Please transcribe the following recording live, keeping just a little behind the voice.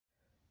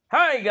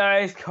Hi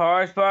guys,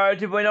 Cars Power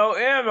 2.0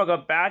 and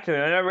welcome back to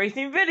another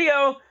racing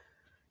video.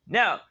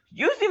 Now,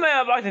 you see my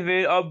unboxing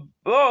video of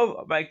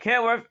both my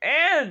Kenworth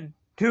and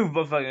two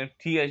Volkswagen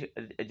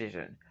T600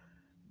 edition.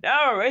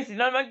 Now we're racing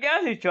them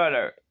against each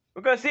other.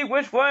 We're gonna see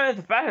which one is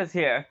the fastest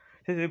here,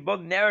 since we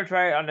both never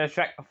tried on this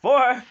track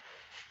before.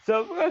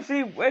 So we're gonna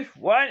see which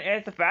one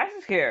is the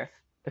fastest here,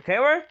 the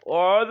Kenworth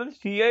or the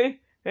T600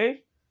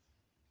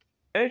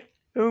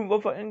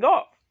 Volkswagen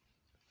Golf.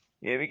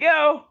 Here we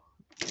go.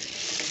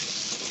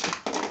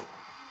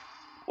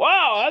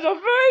 Wow, that's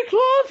a very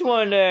close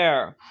one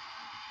there.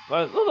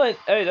 But it looks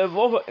like the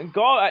Wolf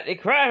Golf actually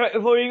crashed right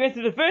before you get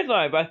to the finish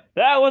line. But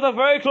that was a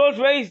very close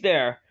race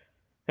there.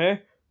 Huh?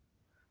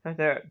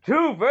 There are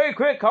two very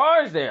quick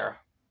cars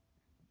there.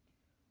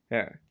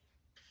 There.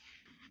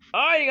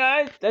 Alright,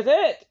 guys, that's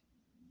it.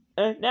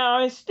 And now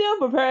I'm still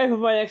preparing for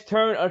my next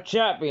tournament of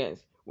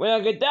champions. When I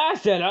get that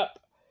set up,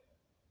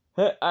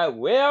 I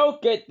will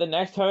get the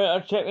next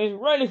tournament of champions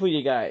ready for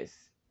you guys.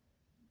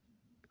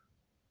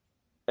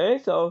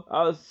 And so,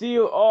 I'll see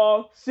you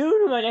all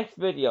soon in my next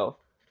video.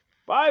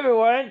 Bye,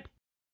 everyone!